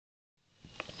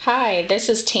Hi, this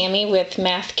is Tammy with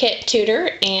Math Kit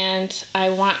Tutor, and I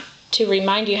want to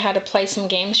remind you how to play some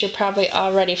games you're probably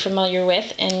already familiar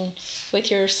with and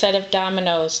with your set of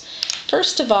dominoes.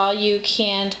 First of all, you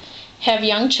can have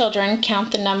young children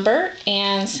count the number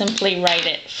and simply write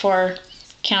it for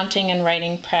counting and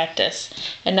writing practice.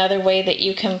 Another way that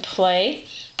you can play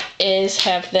is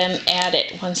have them add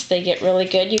it. Once they get really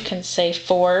good, you can say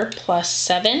 4 plus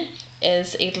 7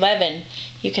 is 11.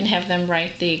 You can have them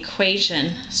write the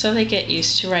equation so they get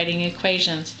used to writing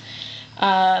equations.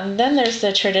 Then there's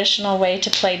the traditional way to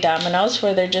play dominoes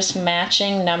where they're just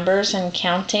matching numbers and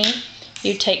counting.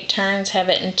 You take turns, have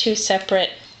it in two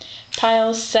separate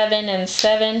piles, 7 and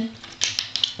 7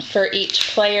 for each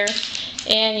player,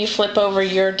 and you flip over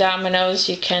your dominoes.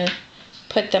 You can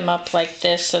put them up like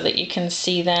this so that you can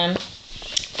see them,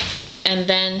 and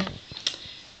then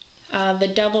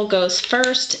the double goes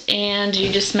first and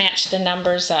you just match the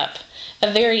numbers up.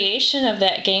 A variation of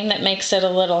that game that makes it a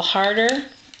little harder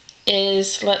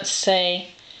is, let's say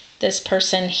this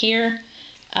person here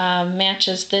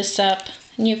matches this up,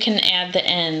 and you can add the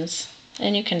ends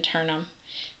and you can turn them.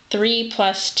 3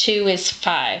 plus 2 is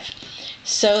 5.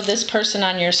 So this person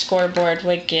on your scoreboard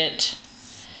would get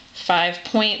 5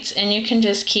 points, and you can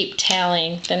just keep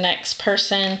tallying. The next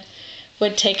person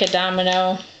would take a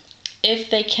domino.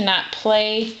 If they cannot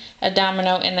play a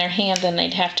domino in their hand, then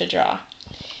they'd have to draw.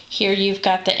 Here you've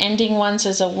got the ending ones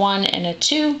as a 1 and a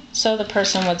 2, so the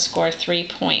person would score 3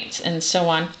 points, and so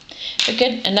on.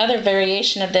 Another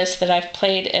variation of this that I've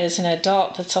played as an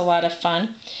adult that's a lot of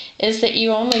fun is that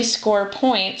you only score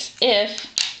points if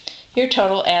your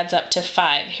total adds up to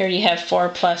 5. Here you have 4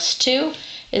 plus 2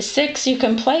 is 6. You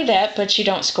can play that, but you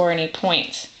don't score any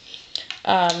points.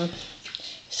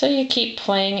 So you keep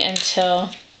playing until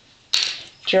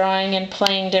drawing and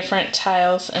playing different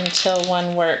tiles until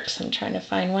one works. I'm trying to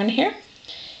find one here.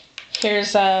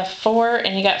 Here's 4,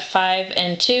 and you got 5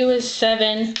 and 2 is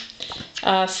 7.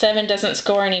 7 doesn't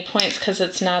score any points because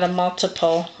it's not a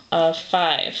multiple of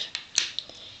 5.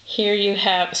 Here you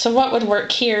have, so what would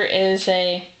work here is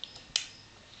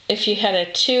if you had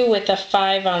a 2 with a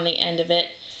 5 on the end of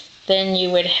it, then you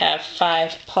would have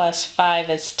 5 plus 5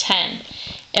 is 10.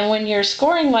 And when you're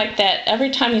scoring like that, every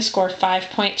time you score 5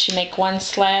 points, you make 1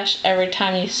 slash. Every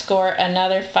time you score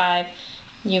another 5,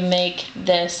 you make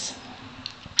this.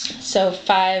 So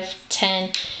 5, 10.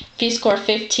 If you score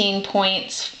 15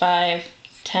 points, 5,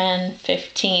 10,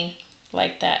 15,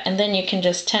 like that. And then you can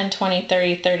just 10, 20,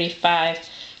 30, 35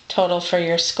 total for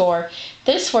your score.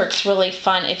 This works really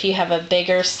fun if you have a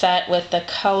bigger set with the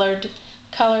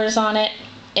colors on it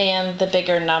and the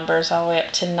bigger numbers all the way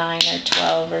up to 9 or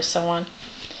 12 or so on.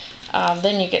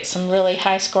 Then you get some really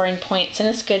high scoring points, and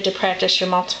it's good to practice your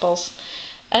multiples.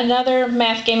 Another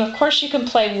math game, of course, you can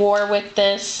play war with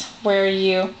this, where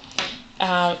you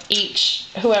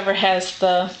whoever has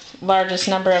the largest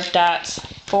number of dots,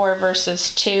 4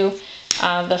 versus 2,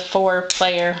 the 4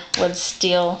 player would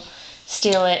steal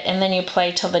it, and then you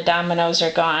play till the dominoes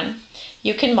are gone.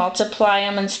 You can multiply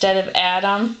them instead of add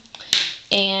them.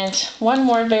 And one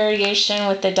more variation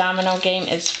with the domino game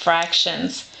is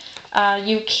fractions.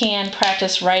 You can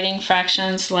practice writing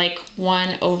fractions like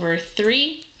 1 over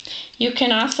 3. You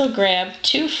can also grab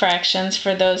 2 fractions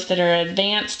for those that are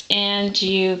advanced, and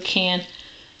you can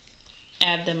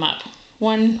add them up.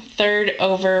 1/3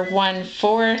 over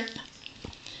 1/4.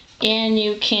 And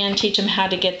you can teach them how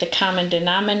to get the common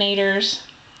denominators.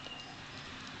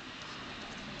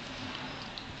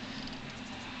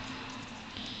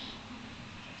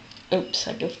 Oops,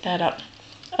 I goofed that up.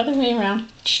 Other way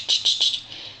around.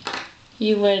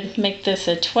 You would make this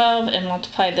a 12 and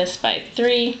multiply this by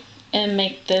 3 and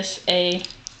make this a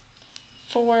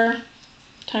 4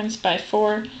 times by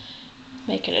 4.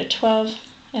 Make it a 12,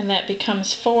 and that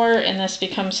becomes 4, and this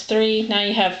becomes 3. Now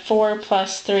you have 4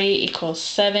 plus 3 equals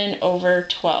 7 over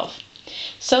 12.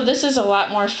 So this is a lot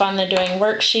more fun than doing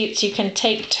worksheets. You can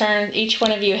take turns. Each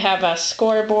one of you have a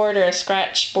scoreboard or a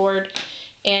scratch board,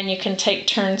 and you can take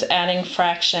turns adding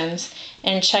fractions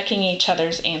and checking each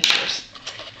other's answers.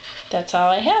 That's all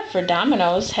I have for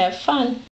dominoes. Have fun.